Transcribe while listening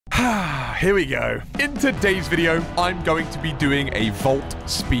Here we go. In today's video, I'm going to be doing a Vault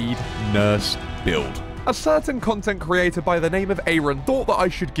Speed Nurse build. A certain content creator by the name of Aaron thought that I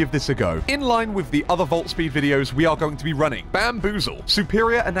should give this a go. In line with the other Vault Speed videos, we are going to be running Bamboozle,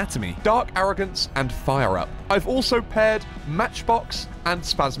 Superior Anatomy, Dark Arrogance, and Fire Up. I've also paired Matchbox and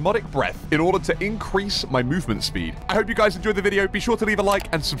Spasmodic Breath in order to increase my movement speed. I hope you guys enjoyed the video. Be sure to leave a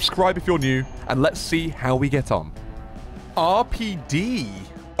like and subscribe if you're new, and let's see how we get on. RPD.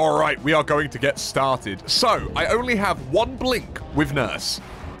 All right, we are going to get started. So, I only have one blink with Nurse.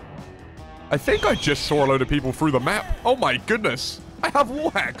 I think I just saw a load of people through the map. Oh my goodness. I have wall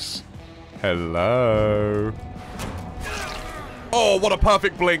hacks. Hello. Oh, what a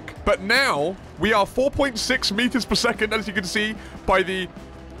perfect blink. But now, we are 4.6 meters per second, as you can see, by the,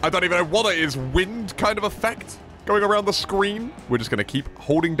 I don't even know what it is, wind kind of effect going around the screen. We're just going to keep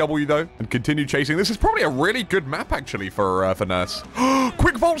holding W, though, and continue chasing. This is probably a really good map, actually, for Nurse.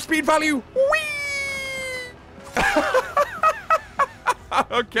 Quick vault speed value. Whee!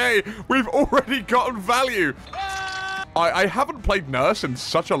 Okay, we've already gotten value. I haven't played Nurse in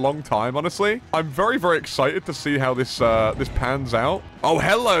such a long time, honestly. I'm very, very excited to see how this this pans out. Oh,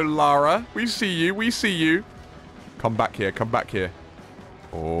 hello, Lara. We see you. We see you. Come back here. Come back here.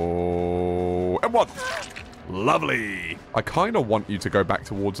 Oh, and what? Lovely. I kind of want you to go back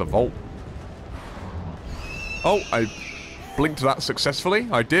towards a vault. Oh, I blinked that successfully.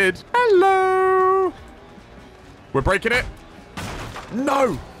 I did. Hello. We're breaking it.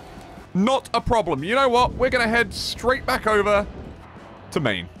 No. Not a problem. You know what? We're going to head straight back over to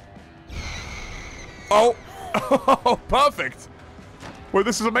main. Oh. Oh, perfect. Well,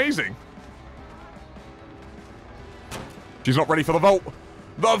 this is amazing. She's not ready for the vault.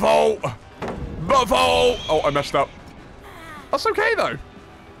 The vault. The vault. Oh, I messed up. That's okay, though.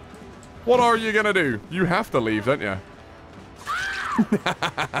 What are you going to do? You have to leave, don't you?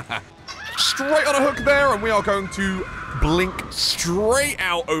 Straight on a hook there, and we are going to blink straight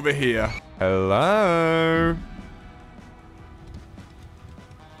out over here. Hello.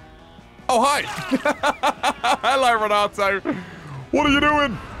 Oh, hi. Hello, Renato. What are you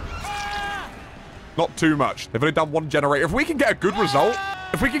doing? Not too much. They've only done one generator. If we can get a good result,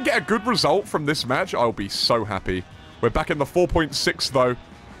 from this match, I'll be so happy. We're back in the 4.6, though.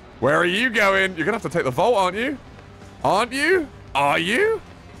 Where are you going? You're going to have to take the vault, aren't you? Aren't you? Are you?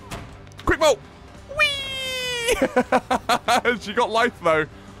 Quick vault. Whee! She got life, though.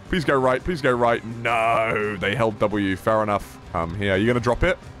 Please go right. Please go right. No, they held W. Fair enough. Here. Are you going to drop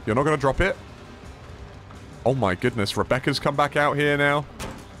it? You're not going to drop it? Oh, my goodness. Rebecca's come back out here now.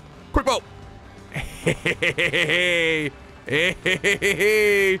 Quick vault. M1.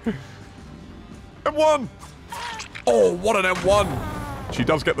 Oh, what an M1. She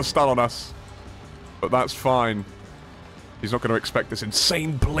does get the stun on us. But that's fine. He's not going to expect this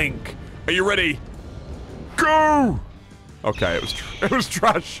insane blink. Are you ready? Go! Okay, it was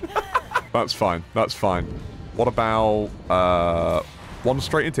trash. That's fine. That's fine. What about one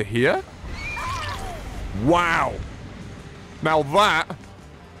straight into here? Wow. Now that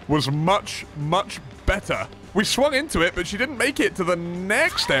was much, much better. We swung into it, but she didn't make it to the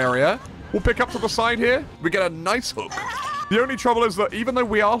next area. We'll pick up to the side here. We get a nice hook. The only trouble is that even though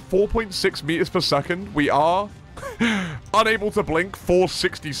we are 4.6 meters per second, we are unable to blink for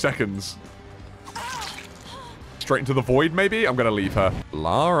 60 seconds. Straight into the void, maybe? I'm going to leave her.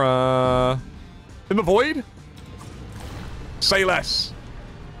 Lara. In the void? Say less.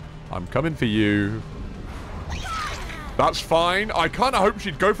 I'm coming for you. That's fine. I kind of hope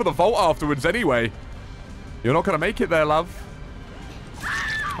she'd go for the vault afterwards anyway. You're not going to make it there, love.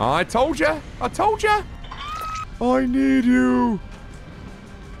 I told you. I told you. I need you.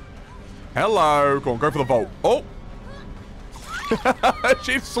 Hello. Go on, go for the vault. Oh.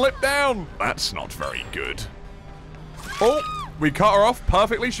 She slipped down. That's not very good. Oh, we cut her off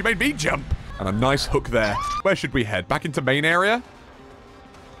perfectly. She made me jump. And a nice hook there. Where should we head? Back into main area?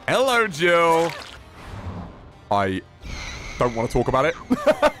 Hello, Jill. I don't want to talk about it.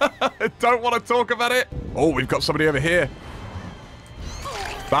 Don't want to talk about it. Oh, we've got somebody over here.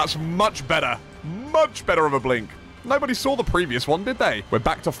 That's much better. Much better of a blink. Nobody saw the previous one, did they? We're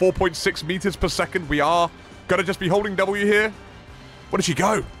back to 4.6 meters per second. We are going to just be holding W here. Where did she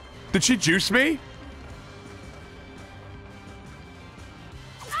go? Did she juice me?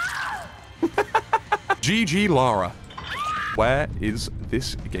 GG Lara. Where is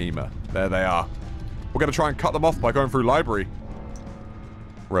this gamer? There they are. We're going to try and cut them off by going through library.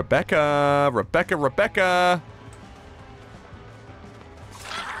 Rebecca. Rebecca. Rebecca.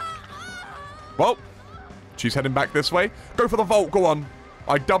 Well, she's heading back this way. Go for the vault. Go on.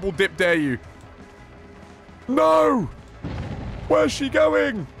 I double dip dare you. No. Where's she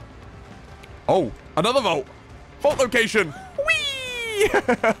going? Oh, another vault. Vault location. Whee!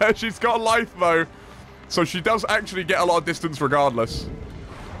 She's got a life, though. So she does actually get a lot of distance regardless.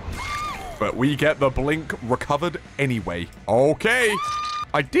 But we get the blink recovered anyway. Okay.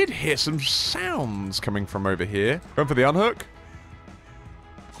 I did hear some sounds coming from over here. Going for the unhook.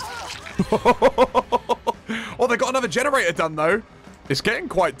 Oh, they got another generator done, though. It's getting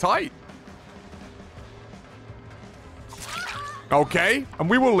quite tight. Okay. And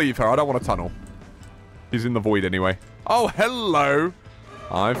we will leave her. I don't want to tunnel. She's in the void anyway. Oh, hello.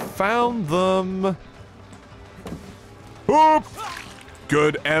 I found them. Oop.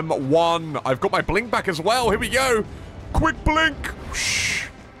 Good M1. I've got my blink back as well. Here we go. Quick blink. Shh.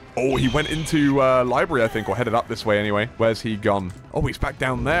 Oh, he went into library, I think, or headed up this way anyway. Where's he gone? Oh, he's back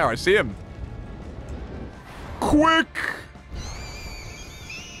down there. I see him. Quick.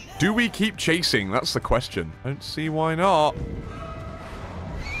 Do we keep chasing? That's the question. Don't see why not.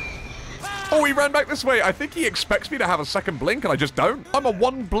 Oh, he ran back this way. I think he expects me to have a second blink, and I just don't. I'm a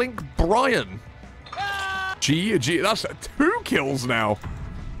one blink Brian. Gee, that's 2 kills now.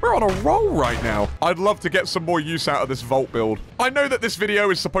 We're on a roll right now. I'd love to get some more use out of this vault build. I know that this video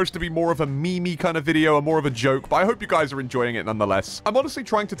is supposed to be more of a meme-y kind of video, or more of a joke, but I hope you guys are enjoying it nonetheless. I'm honestly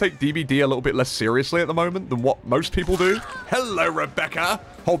trying to take DBD a little bit less seriously at the moment than what most people do. Hello, Rebecca.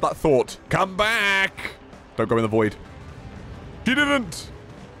 Hold that thought. Come back. Don't go in the void. She didn't.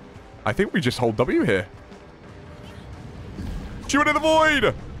 I think we just hold W here. She went in the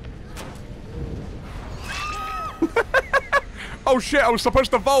void. Oh shit, I was supposed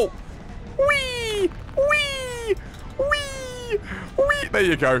to vault. Whee! Whee! Whee! Whee! There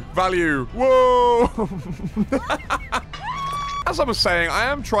you go. Value. Whoa! As I was saying, I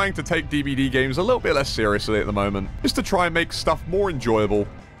am trying to take DBD games a little bit less seriously at the moment. Just to try and make stuff more enjoyable.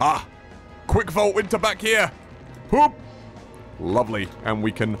 Ah! Quick vault into back here. Whoop! Lovely. And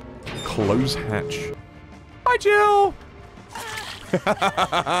we can close hatch. Hi, Jill!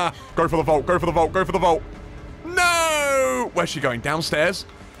 Go for the vault. Go for the vault. Go for the vault. No! Where's she going? Downstairs?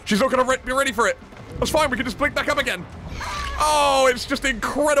 She's not going to be ready for it. That's fine. We can just blink back up again. Oh, it's just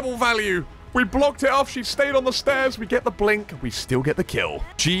incredible value. We blocked it off. She stayed on the stairs. We get the blink. We still get the kill.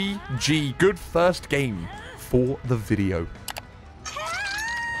 GG. Good first game for the video.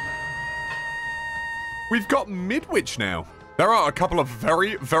 We've got Midwich now. There are a couple of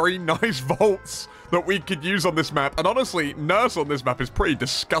very, very nice vaults that we could use on this map. And honestly, Nurse on this map is pretty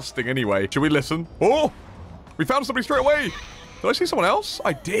disgusting anyway. Should we listen? Oh! We found somebody straight away. Did I see someone else?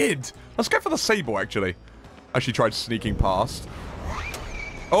 I did. Let's go for the Sable, actually. She tried sneaking past.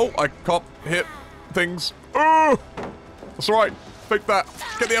 Oh, I can't hit things. Oh! That's all right. Fake that.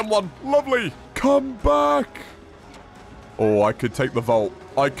 Get the M1. Lovely. Come back. Oh, I could take the vault.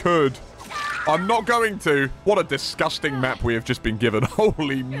 I could. I'm not going to. What a disgusting map we have just been given.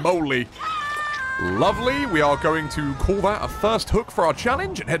 Holy moly. Lovely. We are going to call that a first hook for our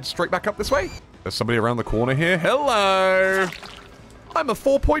challenge and head straight back up this way. There's somebody around the corner here. Hello. I'm a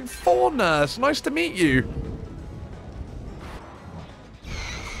 4.4 nurse. Nice to meet you.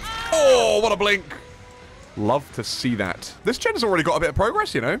 Oh, what a blink. Love to see that. This gen has already got a bit of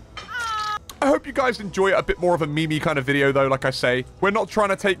progress, you know. I hope you guys enjoy a bit more of a meme-y kind of video, though. Like I say, we're not trying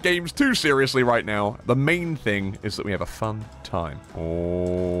to take games too seriously right now. The main thing is that we have a fun time.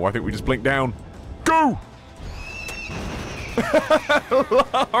 Oh, I think we just blinked down. Go!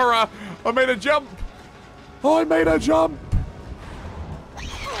 Lara, I made a jump. I made a jump.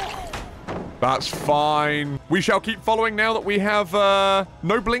 That's fine. We shall keep following now that we have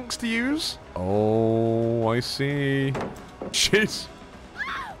no blinks to use. Oh, I see. Jeez.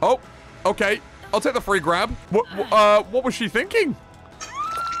 Oh, okay. I'll take the free grab. What was she thinking?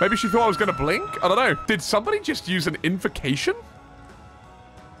 Maybe she thought I was going to blink? I don't know. Did somebody just use an invocation?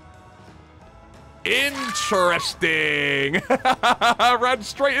 Interesting. Ran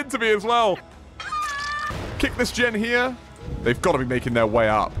straight into me as well. Kick this gen here. They've got to be making their way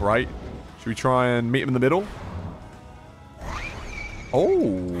up, right? Should we try and meet them in the middle? Oh,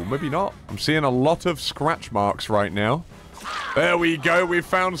 maybe not. I'm seeing a lot of scratch marks right now. There we go. We've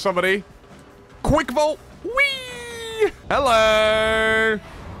found somebody. Quick vault. Whee! Hello.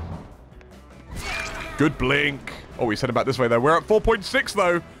 Good blink. Oh, he's heading back this way, though. We're at 4.6,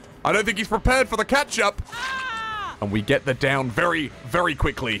 though. I don't think he's prepared for the catch-up. And we get the down very, very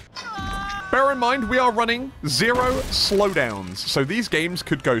quickly. Bear in mind, we are running 0 slowdowns. So these games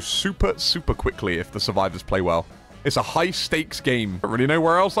could go super, super quickly if the survivors play well. It's a high-stakes game. I don't really know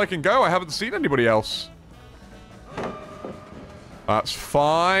where else I can go. I haven't seen anybody else. That's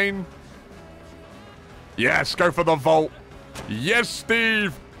fine. Yes, go for the vault. Yes,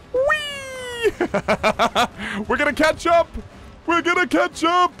 Steve. Whee! We're going to catch up. We're gonna catch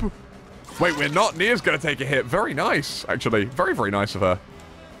up. Wait, we're not. Nia's gonna take a hit. Very nice, actually. Very, very nice of her.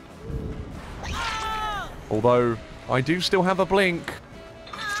 Although, I do still have a blink.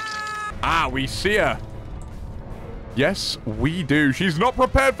 Ah, we see her. Yes, we do. She's not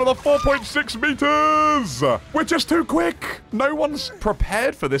prepared for the 4.6 meters. We're just too quick. No one's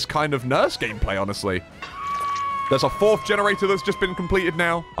prepared for this kind of nurse gameplay, honestly. There's a 4th generator that's just been completed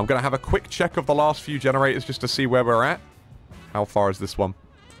now. I'm going to have a quick check of the last few generators just to see where we're at. How far is this one?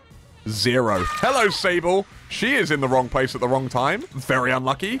 0. Hello, Sable. She is in the wrong place at the wrong time. Very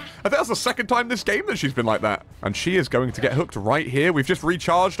unlucky. I think that's the 2nd time this game that she's been like that. And she is going to get hooked right here. We've just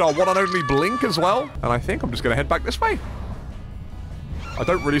recharged our one and only blink as well. And I think I'm just going to head back this way. I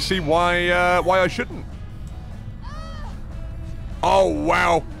don't really see why I shouldn't. Oh,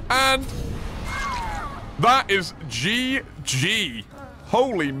 wow. And that is GG.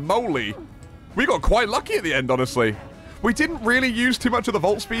 Holy moly. We got quite lucky at the end, honestly. We didn't really use too much of the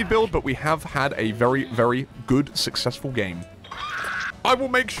Volt Speed build, but we have had a very, very good, successful game. I will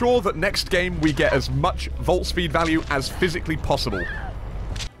make sure that next game we get as much Volt Speed value as physically possible.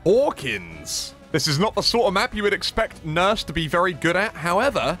 Orkins. This is not the sort of map you would expect Nurse to be very good at.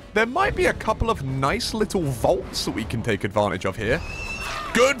 However, there might be a couple of nice little vaults that we can take advantage of here.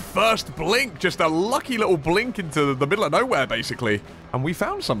 Good first blink. Just a lucky little blink into the middle of nowhere, basically. And we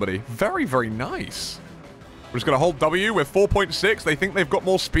found somebody. Very, very nice. We're just going to hold W with 4.6. They think they've got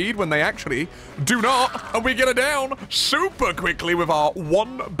more speed when they actually do not. And we get it down super quickly with our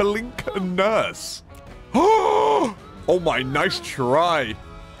 1 blink nurse. Oh my, nice try.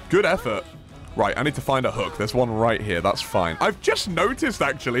 Good effort. Right, I need to find a hook. There's one right here. That's fine. I've just noticed,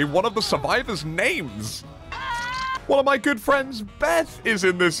 actually, one of the survivors' names. One of my good friends, Beth, is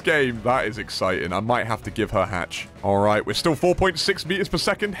in this game. That is exciting. I might have to give her hatch. All right, we're still 4.6 meters per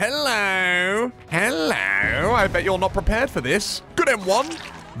second. Hello. Hello. I bet you're not prepared for this. Good M1.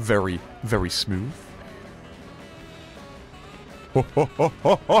 Very, very smooth.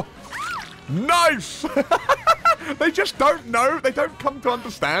 Nice. They just don't know. They don't come to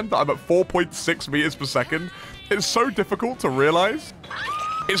understand that I'm at 4.6 meters per second. It's so difficult to realize.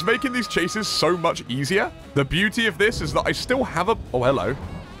 It's making these chases so much easier. The beauty of this is that I still have a... Oh, hello.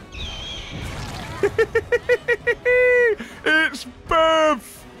 It's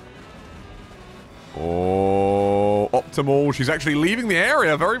Bev. Oh, optimal. She's actually leaving the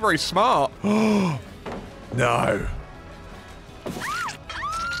area. Very, very smart. No.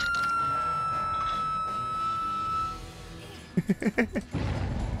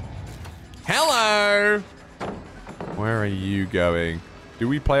 Hello. Where are you going? Do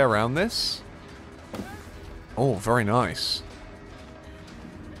we play around this? Oh, very nice.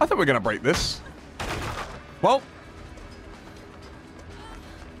 I thought we were going to break this. Well.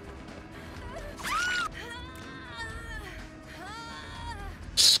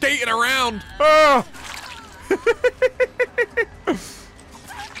 Skating around. Ah!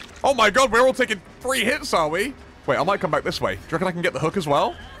 Oh my god, we're all taking 3 hits, are we? Wait, I might come back this way. Do you reckon I can get the hook as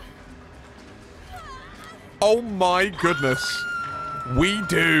well? Oh my goodness. We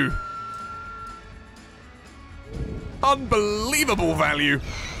do. Unbelievable value.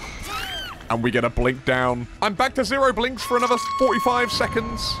 And we get a blink down. I'm back to 0 blinks for another 45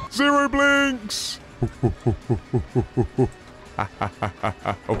 seconds. 0 blinks.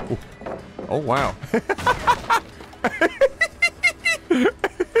 Oh, wow.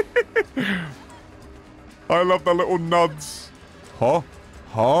 I love the little nods. Huh?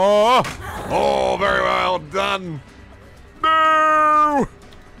 Huh? Oh, very well done. No!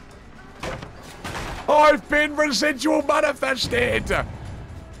 I've been residual manifested.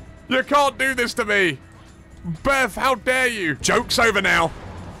 You can't do this to me. Beth, how dare you? Joke's over now.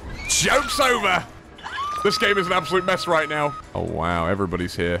 Joke's over. This game is an absolute mess right now. Oh, wow.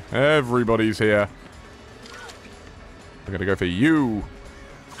 Everybody's here. Everybody's here. I'm going to go for you.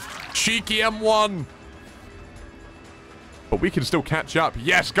 Cheeky M1. But we can still catch up.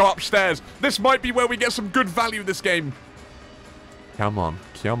 Yes, go upstairs. This might be where we get some good value this game. Come on.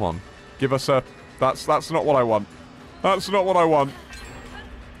 Come on. Give us a... That's not what I want. That's not what I want.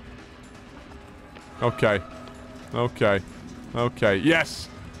 Okay. Okay. Okay. Yes.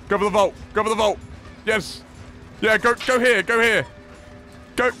 Go for the vault. Go for the vault. Yes. Yeah, go here. Go here.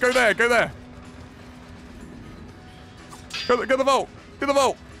 Go there. Go there. Go the vault. Go the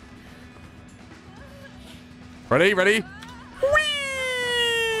vault. Ready? Ready?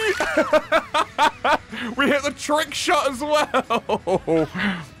 Whee! We hit the trick shot as well.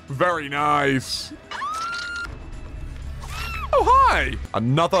 Very nice. Oh, hi.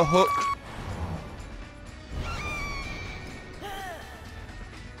 Another hook.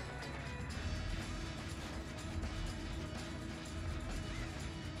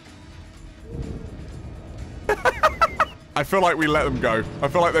 I feel like we let them go. I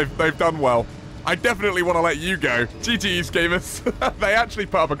feel like they've done well. I definitely want to let you go. GG's, gamers. They actually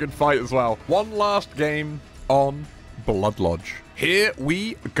put up a good fight as well. One last game on Blood Lodge. Here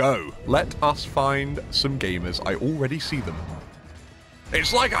we go. Let us find some gamers. I already see them.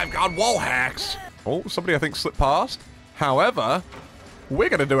 It's like I've got wall hacks. Oh, somebody I think slipped past. However, we're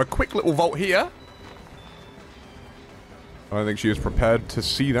going to do a quick little vault here. I don't think she was prepared to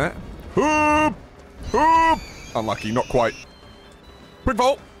see that. Hoop! Hoop! Unlucky, not quite. Quick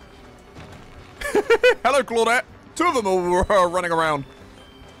vault. Hello, Claudette. Two of them are running around.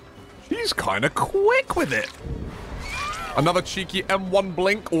 She's kind of quick with it. Another cheeky M1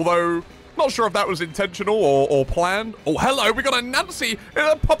 blink, although not sure if that was intentional or planned. Oh, hello, we got a Nancy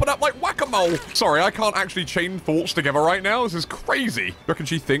popping up like whack-a-mole. Sorry, I can't actually chain thoughts together right now. This is crazy. Reckon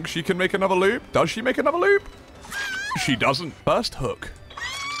she thinks she can make another loop? Does she make another loop? She doesn't. First hook.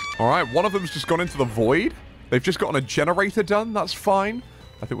 All right, one of them's just gone into the void. They've just gotten a generator done. That's fine.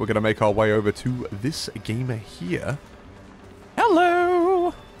 I think we're going to make our way over to this gamer here.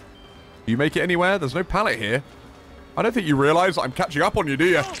 Hello. Do you make it anywhere? There's no pallet here. I don't think you realize I'm catching up on you, do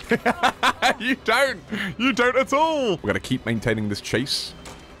you? You don't. You don't at all. We're going to keep maintaining this chase.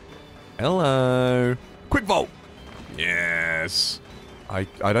 Hello. Quick vault. Yes. I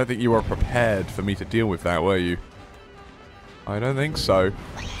don't think you were prepared for me to deal with that, were you? I don't think so.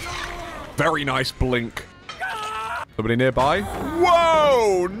 Very nice blink. Somebody nearby?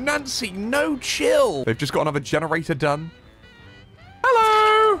 Whoa! Nancy, no chill. They've just got another generator done.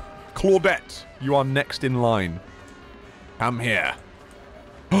 Hello! Claudette, you are next in line. Come here.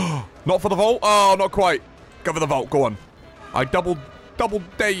 Not for the vault? Oh, not quite. Go for the vault. Go on. I double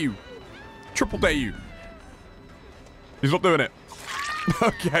dare you. Triple dare you. He's not doing it.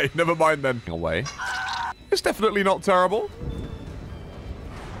 Okay, never mind then. Away. It's definitely not terrible.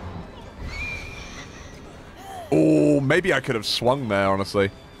 Oh, maybe I could have swung there, honestly.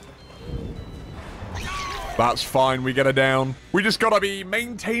 That's fine. We get her down. We just gotta be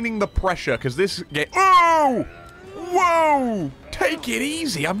maintaining the pressure, because this game... Oh! Whoa! Take it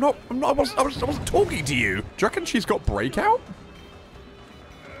easy. I wasn't talking to you. Do you reckon she's got breakout?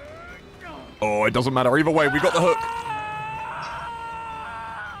 Oh, it doesn't matter. Either way, we got the hook.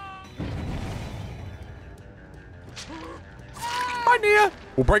 Hi, Nia.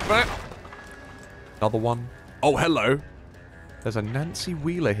 We'll break that. Another one. Oh, hello. There's a Nancy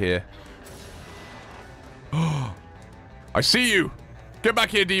Wheeler here. I see you. Get back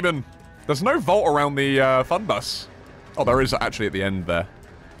here, demon. There's no vault around the fun bus. Oh, there is actually at the end there.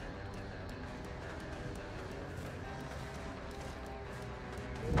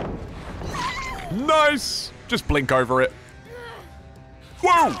 Nice. Just blink over it.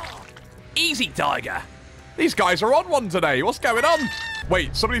 Whoa. Easy, Tiger. These guys are on one today. What's going on?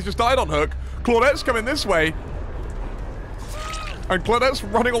 Wait, somebody's just died on hook. Claudette's coming this way. And Claudette's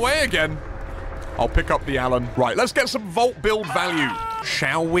running away again. I'll pick up the Allen. Right, let's get some vault build value.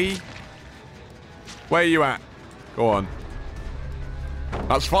 Shall we? Where are you at? Go on.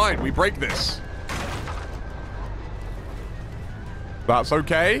 That's fine. We break this. That's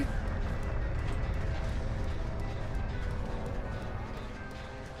okay.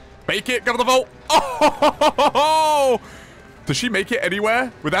 Make it. Go to the vault. Oh! Does she make it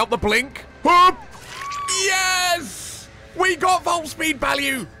anywhere without the blink? Whoop! Yes! We got vault speed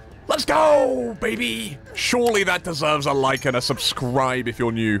value. Let's go, baby. Surely that deserves a like and a subscribe if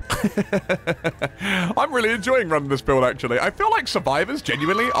you're new. I'm really enjoying running this build, actually. I feel like survivors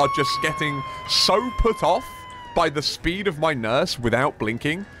genuinely are just getting so put off by the speed of my nurse without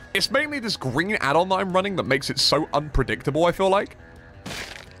blinking. It's mainly this green add-on that I'm running that makes it so unpredictable, I feel like.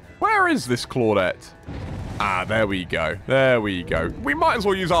 Where is this Claudette? Ah, there we go. There we go. We might as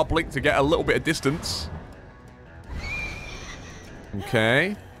well use our blink to get a little bit of distance.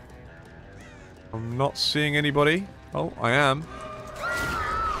 Okay. I'm not seeing anybody. Oh, I am.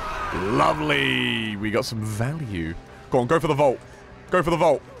 Lovely. We got some value. Go on, go for the vault. Go for the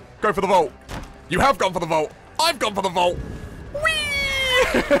vault. Go for the vault. You have gone for the vault. I've gone for the vault. Whee!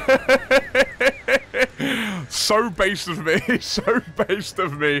 So based of me. So based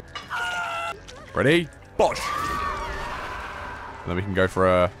of me. Ready? Bosh. And then we can go for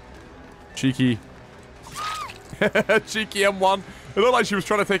a cheeky... cheeky M1. It looked like she was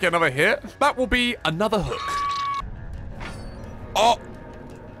trying to take another hit. That will be another hook. Oh.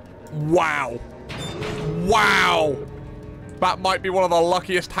 Wow. Wow. That might be one of the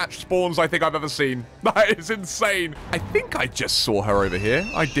luckiest hatch spawns I think I've ever seen. That is insane. I think I just saw her over here.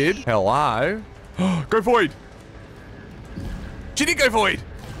 I did. Hello. Go void. She did go void.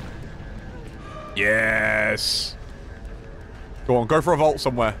 Yes. Go on, go for a vault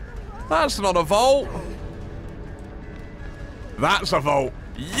somewhere. That's not a vault. That's a vault.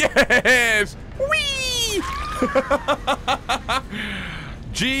 Yes! Whee!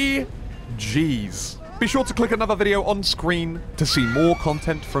 GG's. Be sure to click another video on screen to see more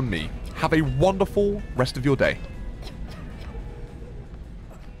content from me. Have a wonderful rest of your day.